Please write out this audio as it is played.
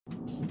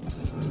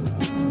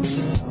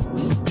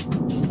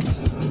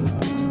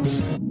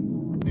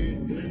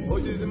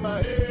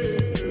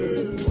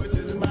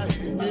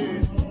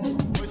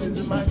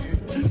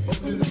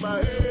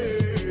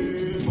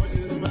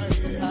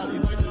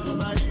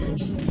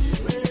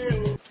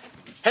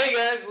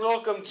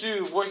welcome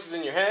to Voices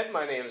in Your Head.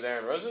 My name is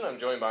Aaron Rosen. I'm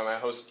joined by my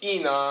hosts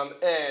Enam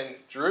and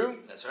Drew.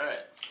 That's right.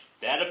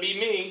 That'll be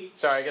me.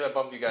 Sorry, I gotta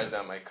bump you guys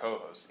down. My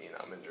co-hosts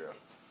Enam and Drew.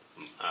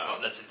 Oh,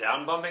 that's a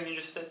down bumping you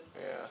just did?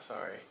 Yeah,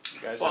 sorry.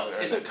 You guys Well, haven't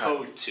earned isn't that time.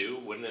 code 2?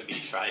 Wouldn't it be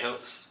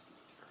tri-host?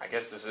 I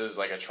guess this is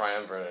like a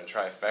triumvirate and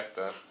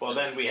trifecta. Well,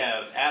 then we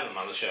have Adam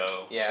on the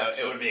show, Yeah,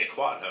 so it would be a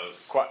quad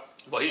host.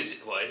 Well,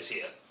 is he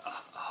a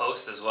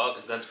host as well?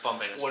 Because that's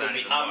bumping us Would it down be-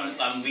 even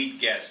more. I'm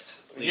lead guest.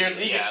 We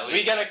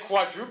got a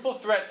quadruple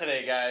threat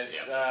today, guys.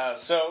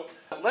 Yes. So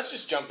let's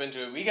just jump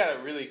into it. We got a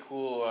really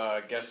cool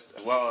guest.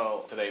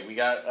 Well, today we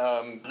got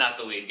Not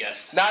the lead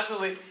guest. not the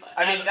lead.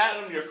 I mean,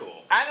 Adam, you're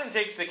cool. Adam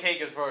takes the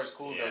cake as far as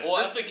cool Yeah. goes. Well,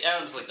 I This- think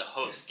Adam's like the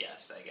host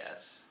guest, I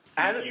guess.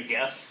 Adam, You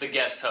guess? The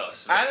guest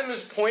host. Adam is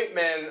point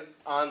man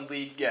on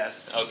lead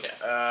guests. Okay.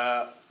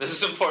 Uh, This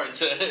is important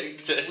to We've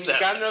establish.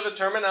 got to know the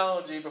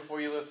terminology before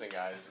you listen,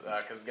 guys,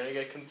 because it's going to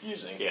get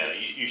confusing. Yeah,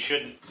 you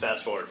shouldn't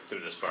fast forward through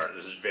this part.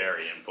 This is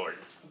very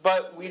important.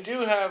 But we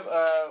do have,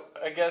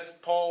 I guess,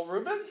 Paul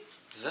Rubin?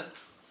 Is it?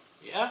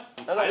 Yeah.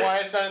 I don't know why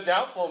I sounded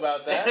doubtful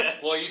about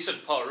that. Well, you said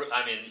Paul.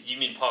 You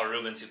mean Paul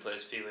Rubens, who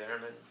plays Pee Wee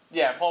Herman?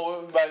 Yeah, Paul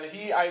Rubin, but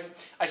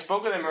I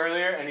spoke with him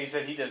earlier, and he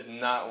said he does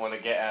not want to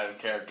get out of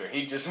character.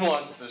 He just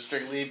wants to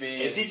strictly be...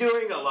 Is he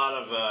doing a lot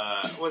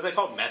of, what's that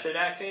called, method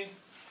acting?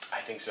 I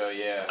think so,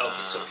 yeah.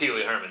 Okay, so Pee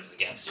Wee Herman's the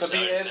guest. So Is that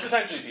what you're it's saying?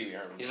 essentially Pee Wee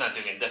Herman. He's not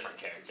doing a different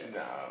character.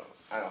 No,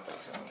 I don't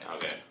think so.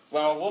 Okay.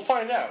 Well, we'll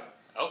find out.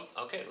 Oh,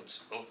 okay.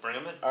 We'll bring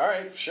him in. All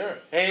right, sure.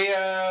 Hey,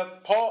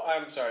 Paul,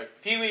 I'm sorry.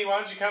 Pee Wee,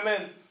 why don't you come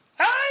in?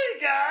 Hi,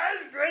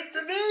 guys. Great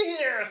to be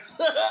here.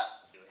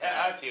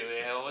 Hi, Pee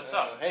Wee. What's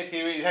up? Hey,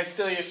 Pee Wee. I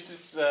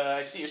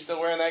see you're still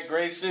wearing that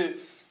gray suit.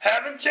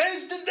 Haven't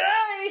changed a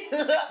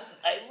day.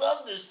 I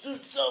love this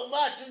suit so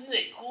much. Isn't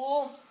it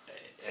cool?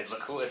 It's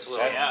cool. It's a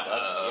little.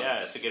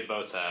 That's- It's a good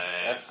bow tie.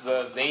 That's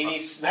a zany.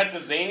 That's a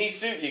zany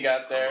suit you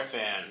got I'm there. a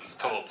fan. There's a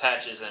couple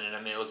patches in it.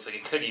 I mean, it looks like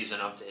it could use an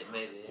update,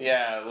 maybe.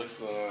 Yeah, it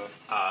looks.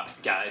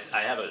 Guys, I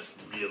have a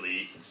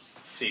really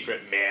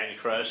secret man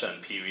crush on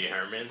Pee Wee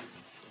Herman.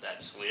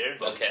 That's weird.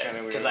 That's Okay. kind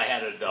of weird. Because I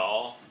had a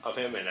doll of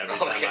him, and every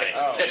time Okay,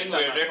 Oh. it's getting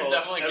weirder.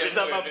 Definitely every getting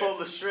time I weirder. pulled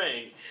the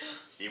string,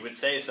 he would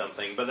say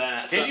something. But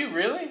then, Did you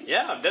really?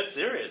 Yeah, I'm dead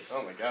serious.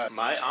 Oh my god.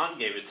 My aunt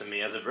gave it to me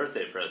as a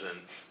birthday present,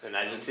 and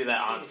I didn't see that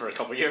aunt for a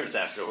couple years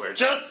afterwards.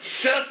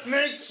 Just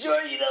make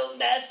sure you don't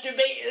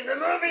masturbate in the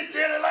movie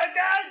theater like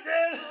I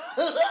did.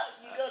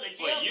 You go to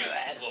jail Well, for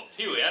that. well,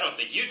 Pee Wee, I don't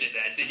think you did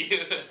that, did you?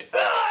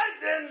 I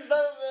didn't.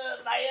 But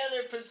my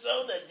other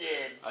persona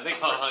did. I think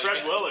Oh, Fred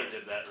yeah. Willard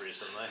did that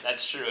recently.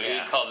 That's true.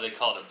 Yeah. They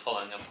called it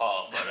pulling a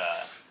Paul, but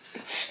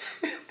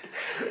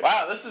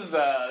Wow, this is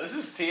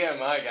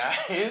TMI,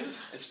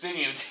 guys.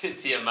 speaking of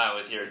TMI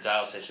with your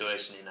dial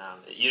situation,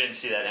 you didn't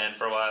see that Ann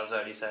for a while. Is that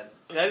what you said?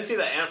 I didn't see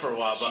that aunt for a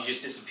while, She but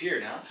just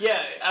disappeared, huh?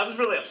 yeah, I was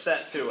really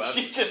upset too.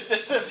 She just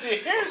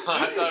disappeared.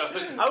 I thought it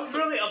was. I was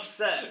really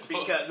upset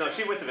because no,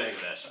 she went to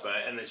Bangladesh,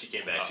 and then she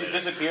came back. She later.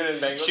 disappeared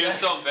in Bangladesh. She was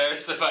so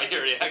embarrassed about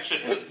your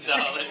reaction to the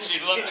doll that she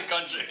left the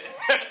country.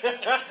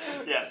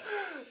 Yes.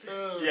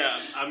 Yeah,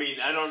 I mean,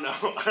 I don't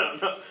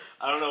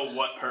know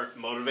what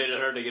motivated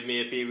her to give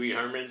me a Pee Wee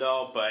Herman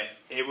doll, but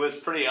it was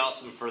pretty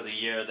awesome for the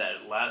year that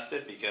it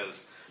lasted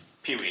because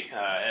Pee Wee,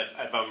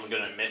 if I'm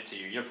going to admit to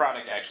you, your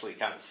product actually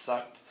kind of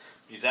sucked.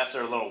 Because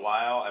after a little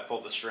while, I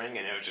pulled the string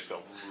and it would just go,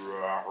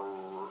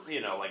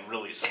 like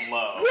really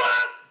slow.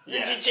 What?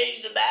 Yeah. Did you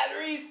change the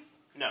batteries?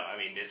 No, I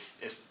mean it's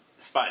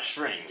by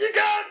string. You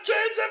gotta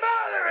change the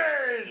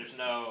batteries.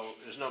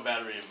 There's no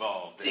battery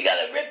involved. You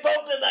gotta rip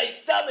open my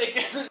stomach.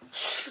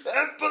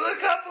 And put a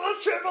couple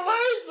of triple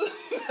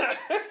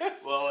A's.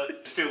 Well,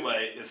 it's too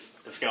late.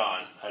 It's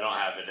gone. I don't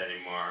have it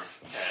anymore.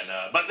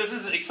 And but this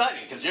is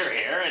exciting because you're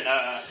here and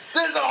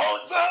There's a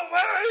whole. Don't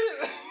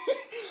worry.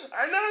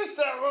 I know he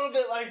sounds a little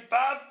bit like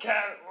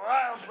Bobcat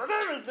Wild,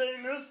 whatever his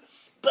name is.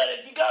 But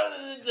if you go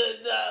to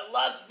the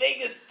Las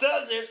Vegas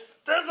desert,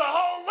 There's a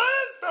whole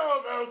landfill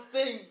of those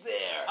things. things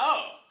there.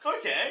 oh,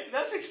 okay,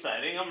 that's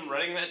exciting. I'm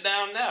writing that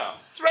down now.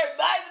 It's right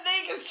by the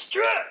Vegas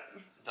Strip.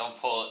 Don't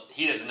pull.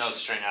 He has no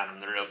string on him,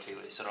 the real Pee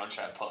Wee. So don't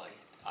try pulling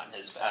on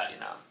his back.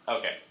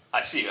 Okay,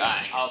 I see you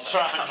eyeing. it, I'll so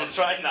I'm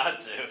try not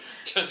to.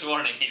 Just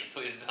warning you,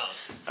 please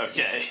don't.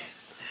 Okay.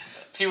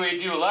 Pee Wee,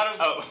 do a lot of.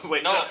 Oh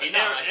wait, No, so, no,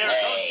 I said don't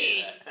do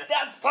Hey, that.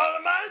 that's part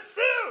of my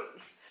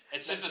suit.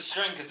 It's just a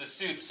string because the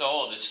suit's so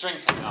old. The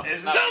string's hanging up. Is-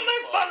 It's not Don't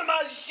really make pulled. fun of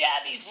my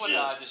shabby suit. Well,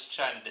 no, I'm just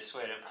trying to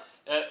dissuade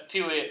him.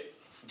 Pee Wee,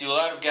 do a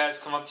lot of guys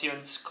come up to you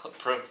and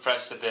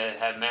profess that they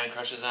have man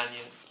crushes on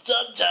you?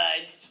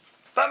 Sometimes.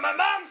 But my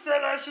mom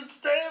said I should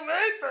stay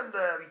away from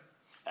them.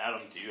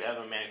 Adam, do you have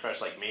a man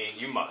crush like me?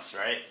 You must,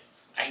 right?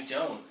 I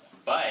don't,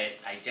 but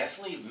I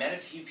definitely met a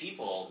few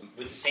people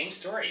with the same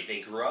story.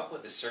 They grew up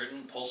with a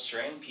certain pull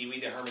string, Pee Wee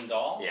the Herman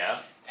doll, Yeah.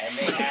 and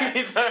they had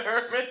the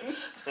Herman.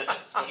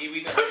 Pee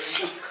Wee the Herman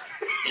doll.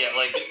 Yeah,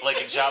 like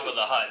a Jabba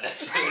the Hutt.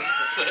 That's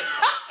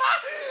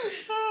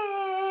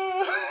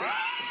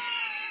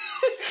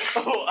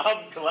Oh,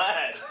 I'm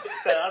glad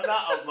that I'm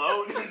not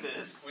alone in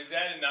this. Was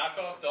that a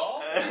knockoff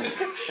doll?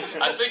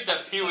 I think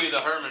that Pee Wee the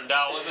Herman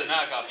doll was a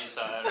knockoff you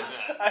saw.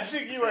 I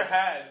think you were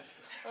had.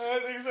 I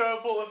think so.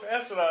 I'll pull a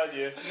fast one on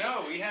you.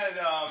 No, we had,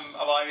 well,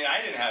 I mean,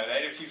 I didn't have it. I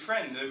had a few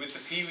friends with the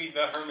Pee Wee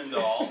the Herman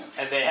doll.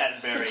 And they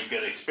had very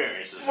good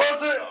experiences.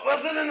 Was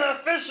it an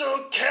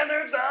official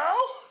Kenner doll?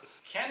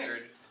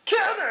 Kennard.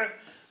 Kenner!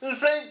 The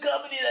same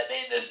company that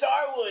made the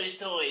Star Wars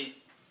toys.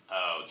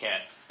 Oh, okay.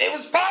 It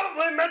was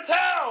probably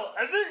Mattel!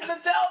 I think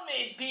Mattel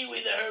made Pee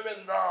Wee the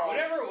Herman doll.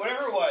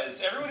 Whatever it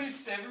was,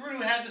 everyone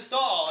who had this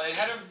doll, it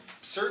had a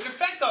certain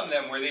effect on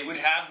them where they would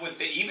have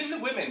even the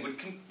women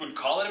would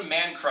call it a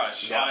man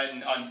crush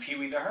on Pee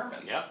Wee the Herman.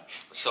 Yep.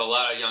 So a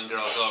lot of young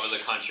girls all over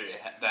the country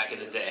back in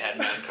the day had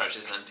man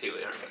crushes on Pee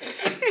Wee Herman.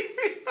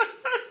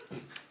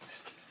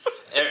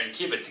 Aaron,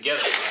 keep it together.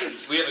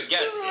 We have a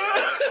guest here.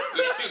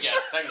 We have two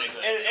guests,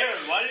 technically. And Aaron,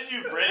 why did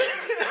you bring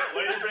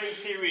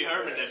Pee Wee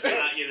Herman if you're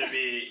not going to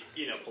be,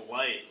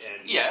 polite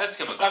and... Yeah, let's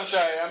come I'm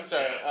sorry.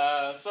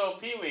 So,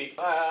 Pee Wee,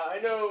 I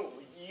know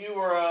you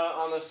were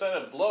on the set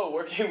of Blow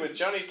working with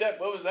Johnny Depp.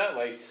 What was that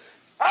like?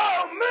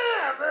 oh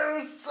man,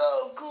 that was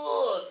so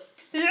cool!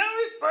 He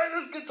always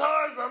played his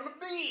guitars on the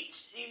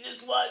beach. He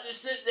just wanted to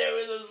sit there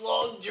with his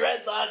long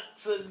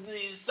dreadlocks and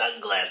these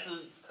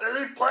sunglasses. And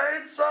he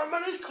played so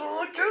many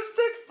cool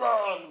acoustic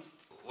songs.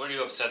 Were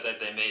you upset that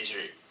they made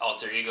your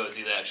alter ego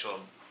do the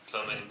actual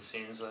filming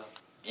scenes, though?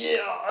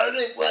 Yeah, I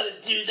didn't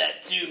want to do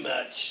that too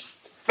much.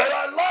 But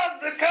I love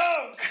the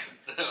coke!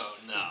 Oh,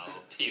 no.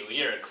 Pee Wee,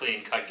 you're a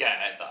clean-cut guy,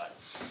 I thought.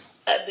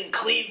 I've been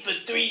clean for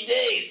 3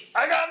 days.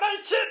 I got my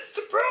chips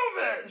to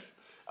prove it!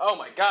 Oh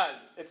my God!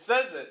 It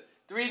says it.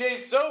 3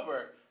 days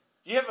sober.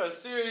 You have a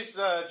serious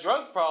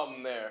drug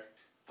problem there.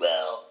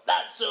 Well,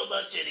 not so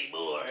much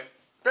anymore.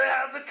 They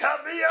had to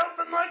cut me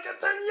open like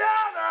a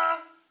piñata!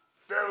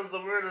 That was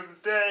the word of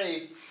the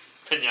day.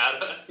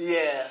 Pinata?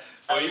 Yeah.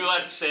 Were you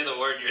allowed to say the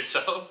word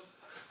yourself?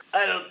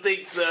 I don't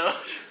think so.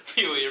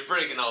 Pee Wee, you're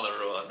breaking all the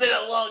rules. It's been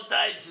a long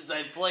time since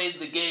I played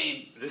the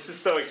game. This is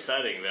so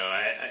exciting, though.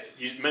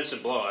 You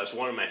mentioned Blow. That's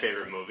one of my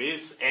favorite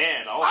movies.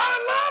 And also...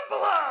 I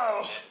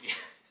love Blow!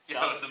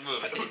 Yeah, the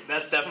movie.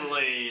 That's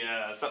definitely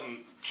something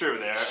true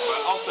there.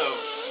 But also,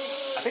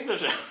 I think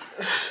there's a...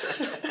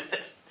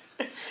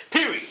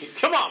 Pee Wee,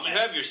 come on, man. You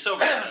have your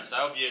sober times. I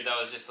hope that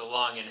was just a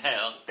long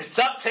inhale.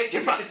 Stop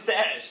taking my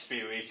stash,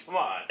 Pee Wee. Come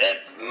on.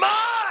 It's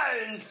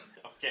mine!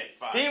 Okay,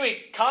 fine. Pee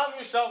Wee, calm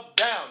yourself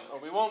down, or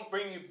we won't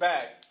bring you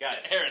back.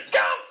 Guys. Aaron,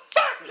 Go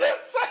fuck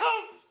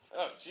yourself!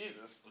 Oh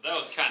Jesus! that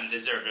was kind of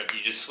deserved if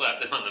you just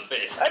slapped him on the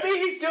face. I mean,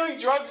 he's doing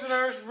drugs in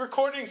our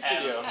recording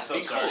studio. Adam, I'm so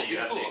Be sorry cool, you be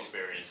have cool. to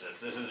experience this.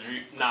 This is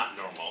not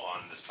normal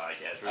on this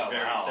podcast. We're Oh,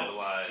 very wow.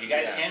 civilized. You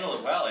guys Yeah. handle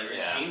it well. It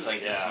Yeah. seems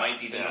like this Yeah.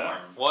 might be the Yeah. norm.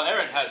 Well,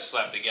 Aaron has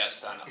slapped a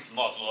guest on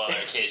multiple other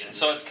occasions,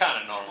 so it's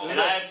kind of normal.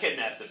 And I have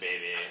kidnapped the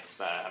baby. It's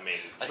not, I mean,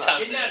 it's not...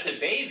 Attempted. Kidnapped the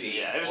baby.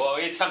 Yeah, it was, Well,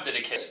 he attempted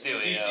to kiss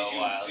Stewie a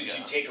while Did ago.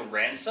 you take a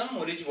ransom?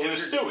 What did you? What it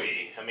was your-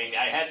 Stewie. I mean,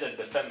 I had to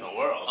defend the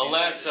world.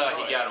 Alas, He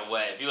he got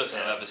away. If you listen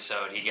to the Yeah.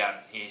 episode,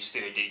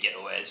 Stewie did get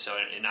away, so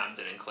Inam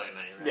didn't claim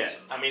any Yeah,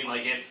 ransom. I mean,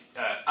 like if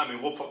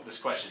we'll put this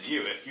question to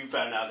you: if you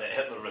found out that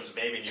Hitler was a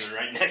baby and you were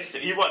right next to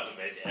he was a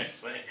baby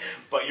actually,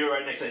 but you're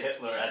right next to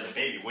Hitler as a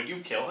baby, would you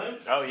kill him?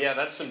 Oh yeah,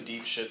 that's some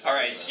deep shit. All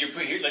right, so you're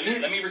put here. Let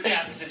me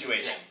recap the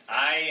situation.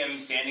 I am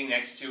standing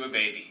next to a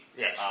baby.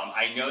 Yes.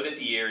 I know that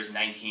the year is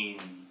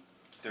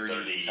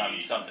 1930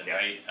 something, yeah.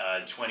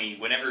 right? 20,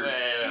 whenever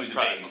he was a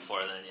probably baby.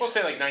 before then. Yeah. We'll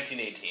say like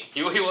 1918.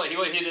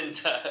 He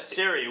didn't.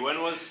 Siri,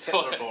 when was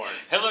Hitler born?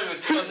 Hitler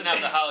doesn't have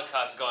the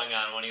Holocaust going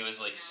on when he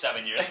was like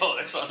 7 years old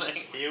or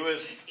something. He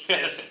was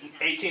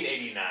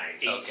 1889.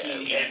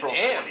 Okay. April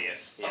Damn.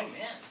 20th. Oh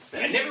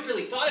man, I never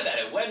really thought about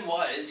it. When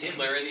was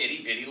Hitler an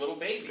itty bitty little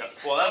baby?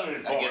 Well, that's when he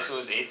was born. I guess it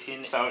was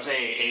 18. So I would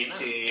say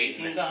 18.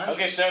 1800s.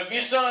 Okay, so if you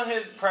saw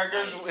his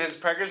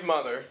Pregger's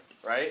mother,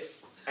 right,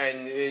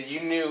 and you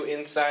knew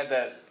inside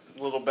that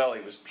little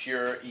belly was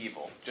pure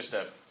evil, just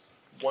a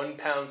 1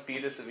 pound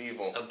fetus of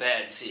evil, A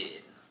bad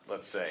seed.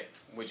 let's say,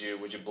 would you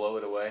blow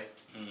it away?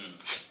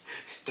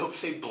 Don't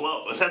say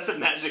blow. That's a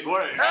magic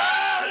word.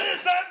 Ah,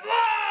 it's a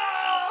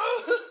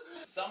blow!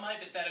 Some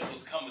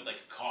hypotheticals come with like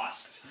a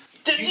cost.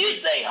 Did you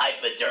say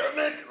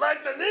hypodermic?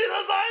 Like the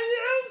needles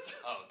I use?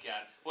 Oh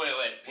God! Wait.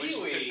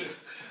 Pee-wee.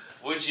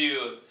 Would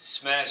you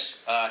smash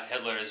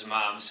Hitler's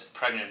mom's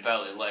pregnant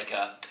belly like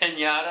a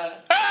pinata?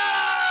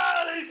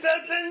 Ah, he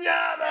said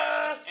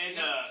piñata! And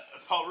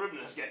Paul Rubin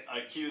is getting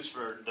accused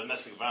for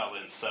domestic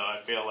violence, so I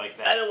feel like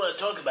that. I don't want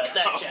to talk about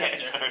that Okay,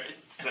 chapter. all right,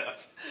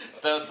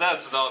 so-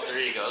 That's an alter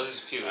ego. This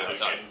is Pee Wee I'm okay,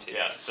 talking to.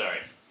 Yeah, sorry.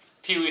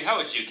 Pee Wee, how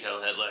would you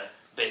kill Hitler?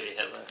 Baby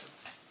Hitler.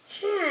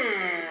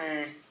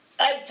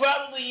 I'd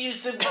probably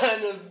use some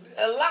kind of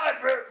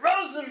elaborate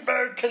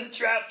Rosenberg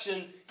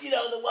contraption. You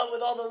know, the one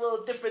with all the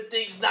little different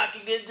things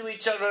knocking into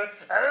each other.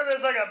 And then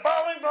there's like a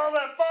bowling ball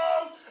that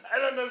falls,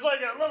 and then there's like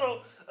a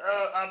little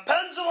a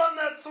pendulum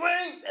that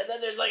swings, And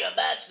then there's like a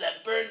match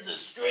that burns a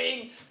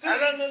string.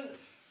 and then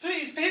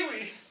Please,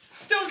 Pee-wee,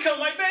 don't kill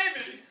my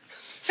baby.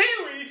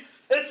 Pee-wee,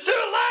 it's too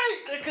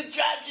late! the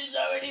contraption's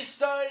already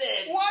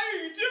started. Why are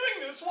you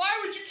doing this? Why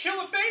would you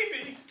kill a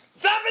baby?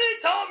 Somebody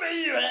told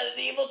me you had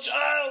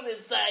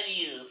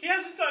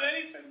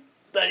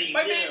But he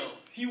My will. baby,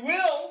 he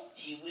will.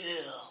 He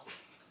will.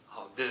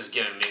 Oh, this is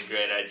giving me a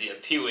great idea.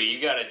 Pee-wee, you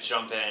gotta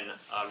jump in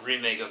a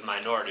remake of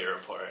Minority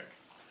Report.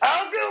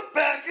 I'll go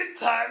back in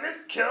time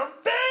and kill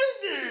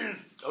babies.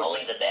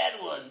 Only the bad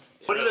ones.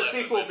 Wouldn't Real the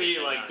life sequel would be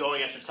be like turned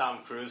going after Tom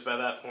Cruise by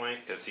that point?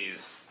 Because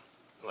he's.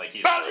 But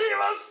he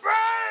was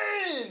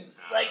fine.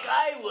 Like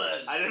I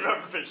was. I didn't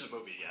ever finish the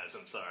movie, guys.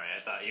 I'm sorry. I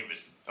thought he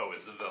was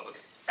always the villain.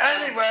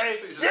 Anyway,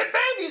 your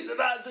baby's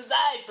About to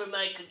die for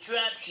my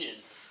contraption.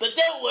 But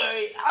don't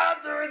worry.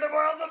 I'm doing the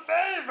world a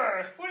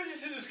favor. What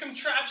is it? This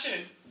contraption?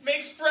 It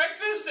makes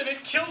breakfast and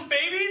it kills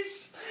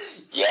babies?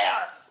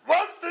 Yeah.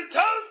 Once the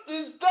toast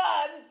Is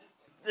done.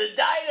 The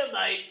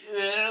dynamite.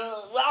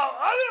 Well,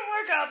 I didn't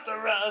work out the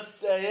rest.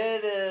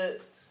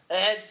 I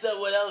had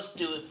someone else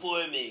do it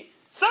for me.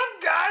 Some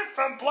guy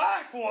from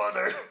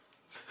Blackwater.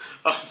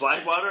 Oh,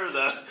 Blackwater,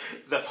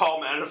 the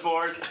Paul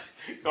Manafort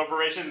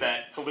corporation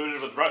that colluded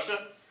with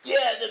Russia?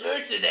 Yeah, the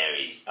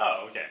mercenaries.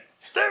 Oh, okay.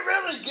 They're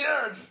really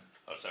good.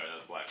 Oh, sorry, that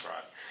was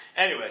BlackRock.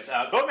 Anyways,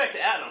 going back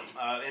to Adam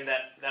and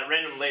that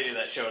random lady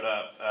that showed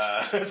up.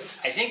 I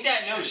think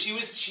that, no, she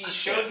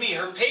showed me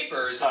her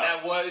papers, and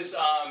that was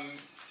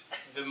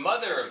the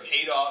mother of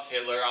Adolf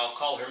Hitler. I'll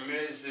call her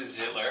Mrs.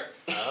 Hitler.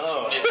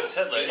 Oh. Mrs.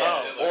 Hitler. Yes,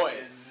 Oh, Hitler. boy.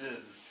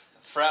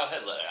 Frau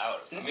Hitler,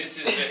 out.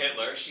 Mrs. the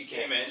Hitler. She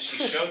came in. She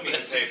showed me the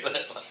Mrs.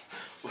 papers.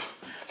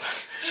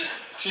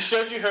 She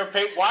showed you her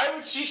paper. Why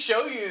would she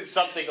show you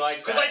something like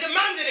Because that? I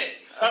demanded it.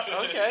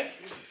 Okay.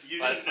 You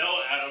didn't know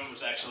Adam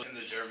was actually in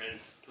the German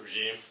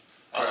regime?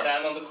 I'll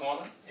stand on the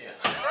corner. Yeah.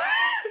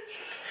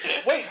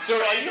 Wait, so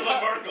are you?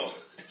 Angela Merkel.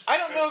 I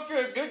don't know if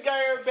you're a good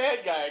guy or a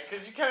bad guy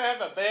because you kind of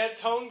have a bad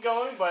tone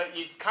going, but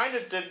you kind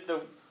of did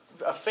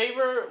a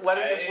favor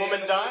letting this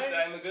woman die.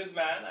 I'm a good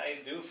man. I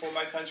do for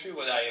my country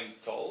what I am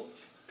told.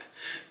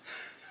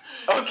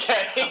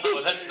 Okay.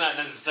 Well, that's not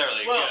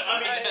necessarily Well, good.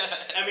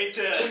 I mean,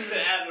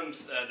 to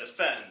Adam's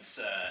defense,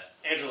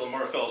 Angela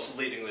Merkel's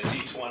leading the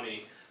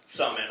G20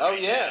 summit Oh,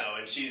 right yeah. now,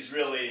 and she's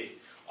really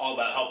all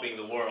about helping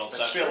the world. So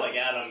That's I feel true. like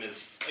Adam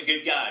is a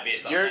good guy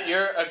based on that.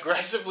 You're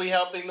aggressively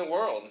helping the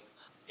world.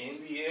 In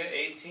the year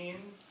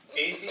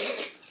 1880,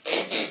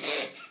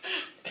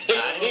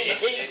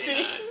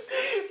 1818.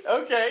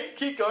 Okay,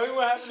 keep going.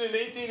 What happened in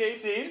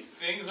 1818?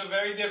 things are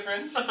very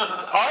different. All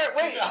right,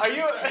 wait. Are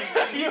you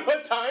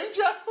a time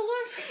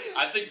traveler?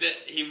 I think that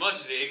he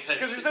must be Because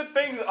he because said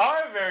things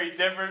are very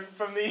different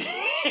from the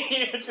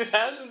year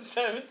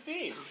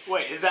 2017.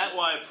 Wait, is that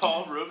why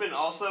Paul Rubin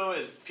also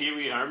is Pee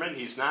Wee Herman?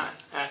 He's not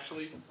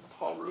actually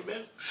Paul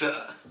Rubin?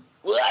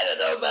 Well, I don't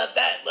know about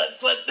that.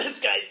 Let's let this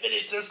guy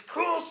finish this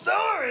cool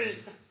story.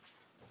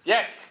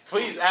 Yeah,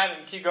 please, Adam,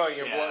 keep going.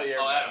 You're Yeah. blowing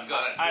your. Oh, Adam, go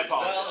ahead. I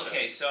apologize. Well,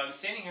 okay, so I'm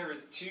standing here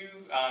with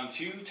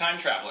two time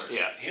travelers.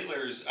 Yeah.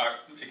 Hitler's,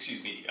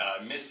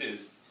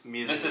 Mrs.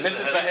 Mrs.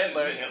 Mrs. the the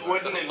Hitler.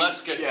 Wouldn't it be-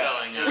 less good yeah.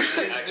 selling.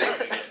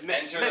 Actually.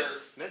 Enter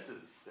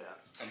Mrs. Yeah.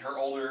 and her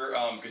older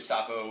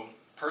Gestapo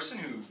person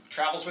who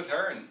travels with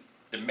her and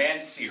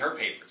demands to see her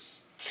papers.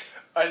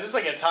 Is this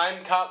like a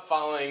time cop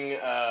following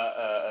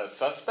a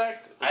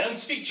suspect? I don't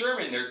speak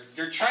German.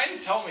 They're trying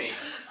to tell me.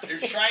 They're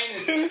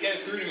trying to get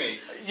it through to me.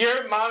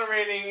 You're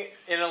moderating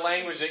in a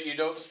language that you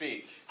don't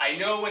speak. I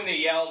know when they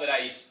yell that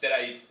I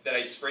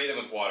spray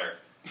them with water.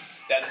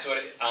 That's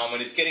what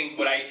when it's getting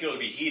what I feel to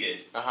be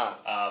heated. Uh-huh.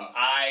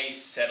 I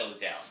settle it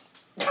down.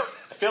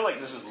 I feel like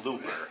this is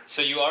Looper.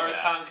 So you are a Yeah.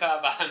 time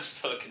cop. I'm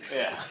still confused.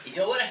 Yeah. You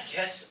know what? I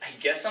guess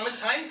I'm a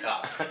time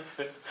cop.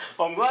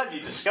 Well, I'm glad you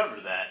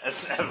discovered that.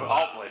 As of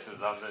all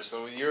places on this.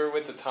 So you're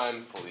with the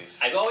time police.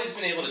 I've always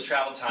been able to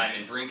travel time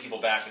and bring people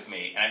back with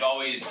me, and I've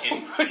always.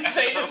 You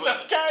say this so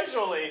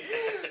casually.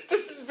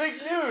 This is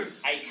big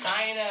news. I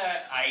kind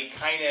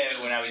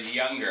of, when I was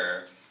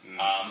younger,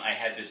 I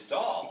had this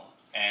doll,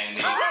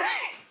 and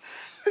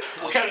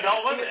What kind of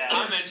doll was it?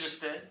 I'm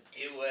interested.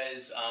 it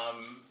was,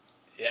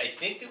 I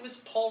think it was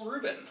Paul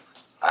Rubin.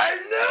 I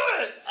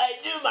knew it. I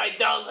knew my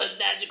dolls had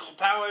magical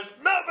powers.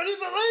 Nobody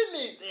believed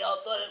me. They all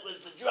thought it was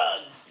the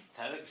drugs.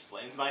 That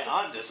explains my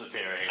aunt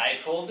disappearing. I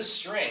pulled the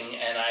string,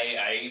 and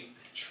I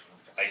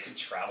could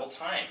travel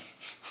time.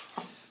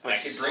 And I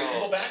could bring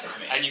people back with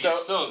me. And you So- can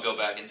still go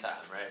back in time,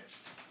 right?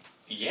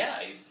 Yeah,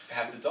 I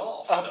have the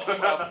doll A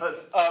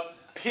still.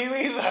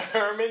 Pee-wee the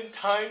Herman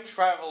time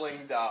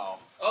traveling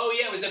doll. Oh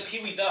yeah, it was a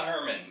Pee Wee the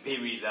Herman. Pee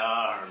Wee the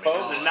Herman. Folks,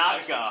 It was a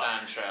That's the knockoff.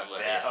 time traveler.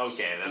 Yeah,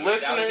 okay. That Listen- That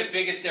was Listeners- the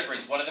biggest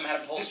difference. One of them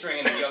had a pull string,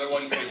 and the other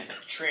one could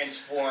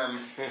transform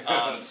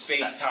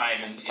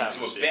space-time into Time a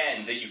machine.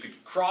 bend that you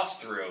could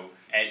cross through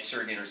at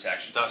certain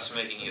intersections. Thus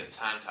making you a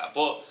time cop.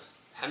 Well,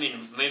 I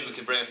mean, maybe we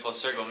could bring it full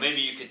circle.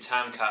 Maybe you could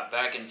time cop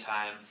back in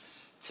time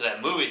to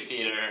that movie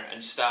theater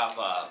and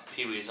stop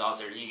Pee-wee's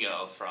alter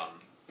ego from...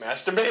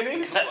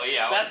 Masturbating? Well,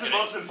 yeah, I That's was the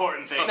gonna- most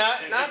important thing.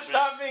 Not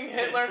stopping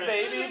Hitler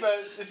baby,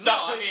 but No,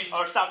 stopping. I mean...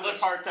 Or stop the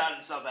let's- apartheid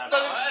in South No,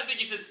 Africa. I think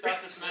you should stop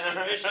this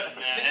masturbation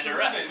and Mr.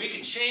 arrest. Rubin, we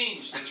could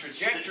change the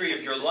trajectory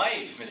of your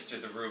life,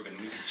 Mr. the Rubin.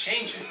 We could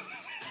change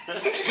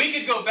it. We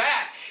could go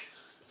back.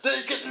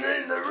 They could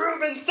name the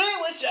Reuben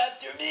sandwich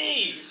after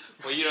me.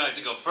 Well, you don't have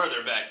to go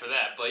further back for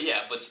that, but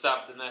yeah, but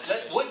stop the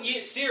masturbation. What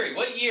year, Siri?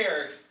 What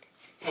year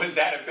was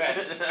that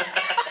event.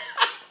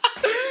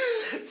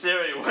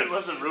 Siri, when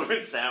was a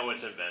Reuben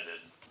sandwich invented?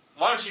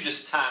 Why don't you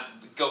just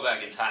go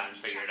back in time and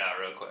figure it out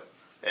real quick?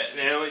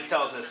 It only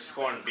tells us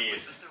corned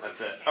beef.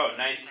 That's it. Oh,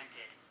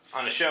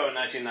 on a show in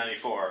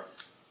 1994.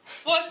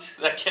 What?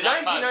 That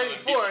cannot possibly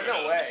be 1994?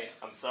 true. No way.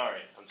 I'm sorry.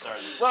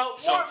 Well,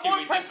 So more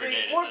Pee-wee pressing,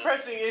 did more predate it,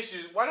 pressing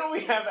issues. Why don't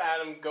we have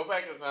Adam go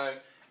back in time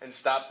and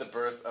stop the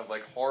birth of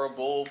like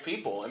horrible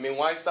people? I mean,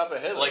 why stop a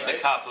Hitler? Like the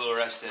right? cop who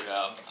arrested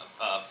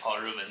Paul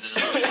Rubens.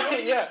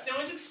 Yeah. No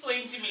one's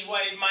explained to me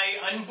why my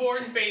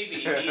unborn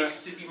baby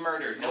needs to be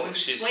murdered. No one's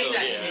she's explained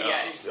still that to me here.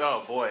 yet.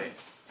 Oh boy,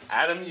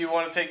 Adam, you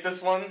want to take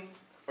this one,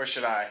 or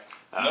should I?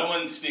 No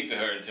one speak to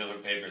her until her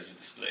papers are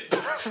displayed.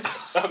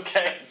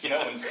 Okay. No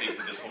one speak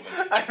to this woman.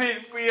 I mean,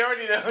 we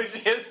already know who she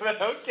is,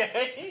 but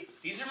okay.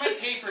 These are my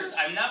papers.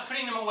 I'm not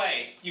putting them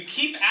away. You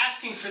keep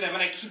asking for them,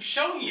 and I keep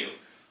showing you.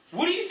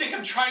 What do you think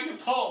I'm trying to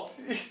pull?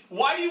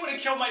 Why do you want to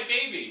kill my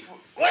baby?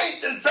 Wait,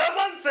 did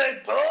someone say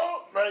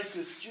pull? Like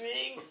a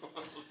string?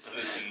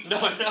 Listen. No,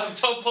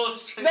 don't pull the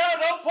string. No,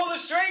 don't pull the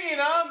string,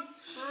 Adam.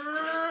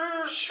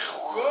 Whoa,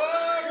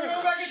 we're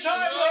going back in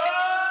time.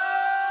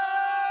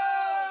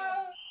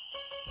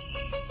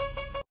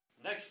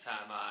 Next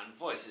time on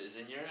Voices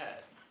in Your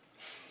Head.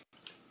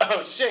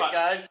 Oh shit,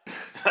 guys.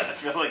 I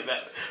feel like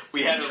that.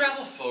 We Can had you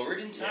travel forward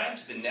in time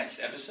to the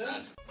next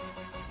episode?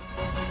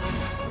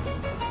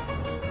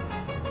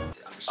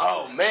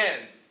 Oh man,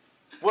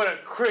 what a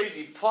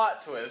crazy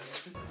plot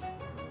twist.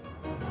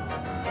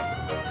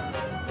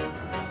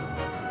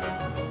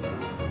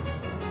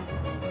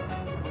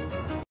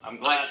 I'm I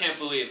glad. can't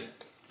believe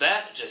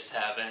that just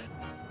happened.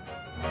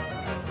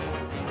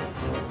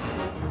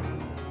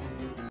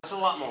 That's a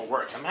lot more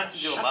work. I'm gonna have to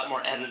do a lot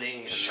more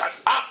editing.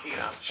 Shut up,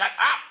 Adam. Shut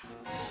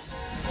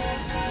up.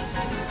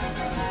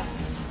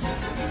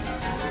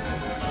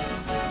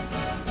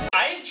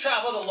 I have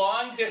traveled a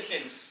long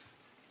distance.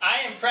 I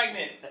am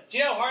pregnant. Do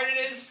you know how hard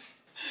it is?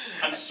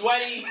 I'm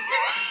sweaty.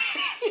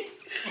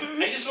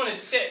 I just want to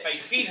sit. My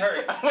feet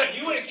hurt. And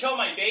you want to kill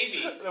my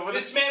baby.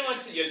 This man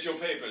wants to. Yes, your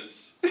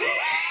papers.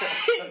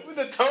 With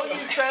the tone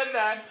you said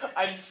that,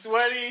 I'm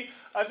sweaty.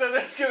 I thought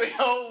there was gonna be a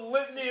whole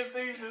litany of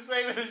things to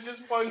say, but it was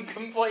just one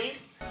complaint.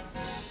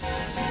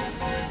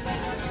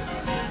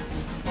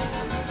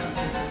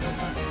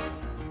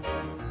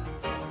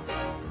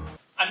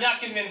 I'm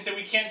not convinced that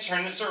we can't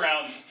turn this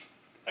around.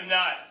 I'm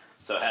not.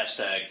 So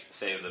hashtag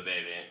save the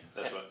baby.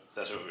 That's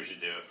what we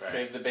should do. Right?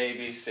 Save the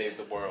baby, save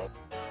the world.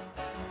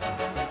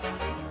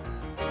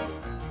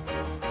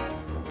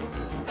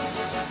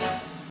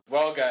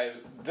 Well,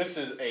 guys, this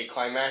is a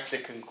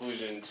climactic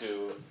conclusion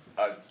to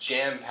a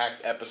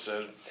jam-packed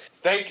episode.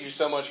 Thank you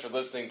so much for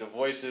listening to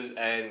Voices,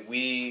 and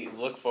we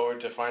look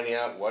forward to finding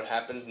out what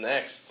happens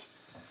next.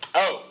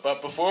 Oh,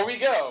 but before we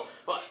go,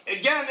 Well,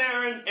 again,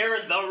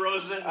 Aaron the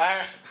Rosen.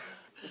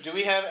 do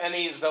we have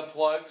any the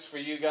plugs for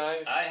you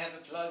guys? I have a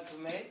plug to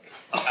make.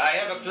 I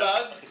have a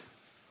plug.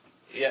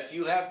 Yeah. If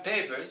you have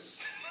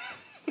papers,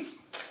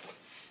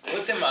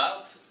 put them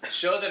out.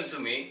 Show them to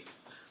me.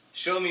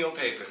 Show me your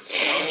papers.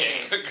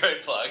 Okay,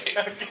 great plug.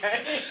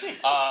 Okay.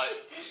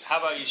 How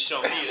about you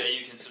show me that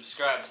you can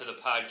subscribe to the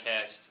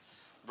podcast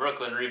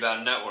Brooklyn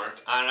Rebound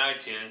Network on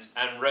iTunes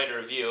and write a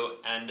review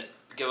and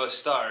give us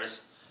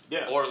stars.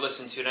 Yeah. Or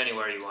listen to it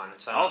anywhere you want.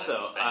 It's on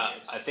Also, other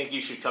venues. I think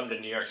you should come to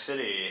New York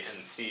City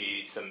and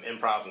see some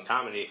improv and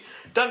comedy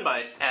done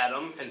by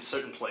Adam in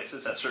certain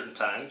places at certain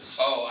times.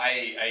 Oh,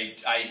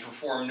 I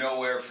perform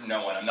nowhere for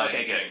no one. I'm not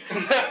Okay, even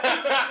good.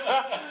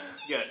 kidding.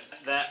 Good.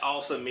 That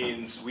also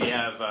means we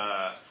have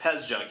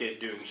Pez Junket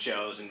doing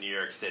shows in New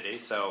York City,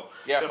 so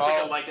Yeah, feel free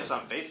follow- to like us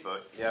on Facebook.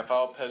 Yeah,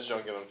 follow Pez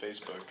Junket on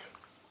Facebook.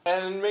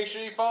 And make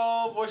sure you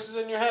follow Voices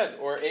in Your Head,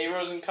 or A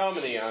Rosen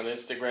Comedy on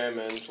Instagram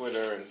and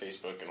Twitter and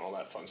Facebook and all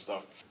that fun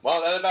stuff.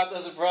 Well, that about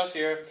does it for us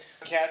here.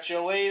 Catch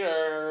you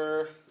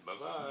later.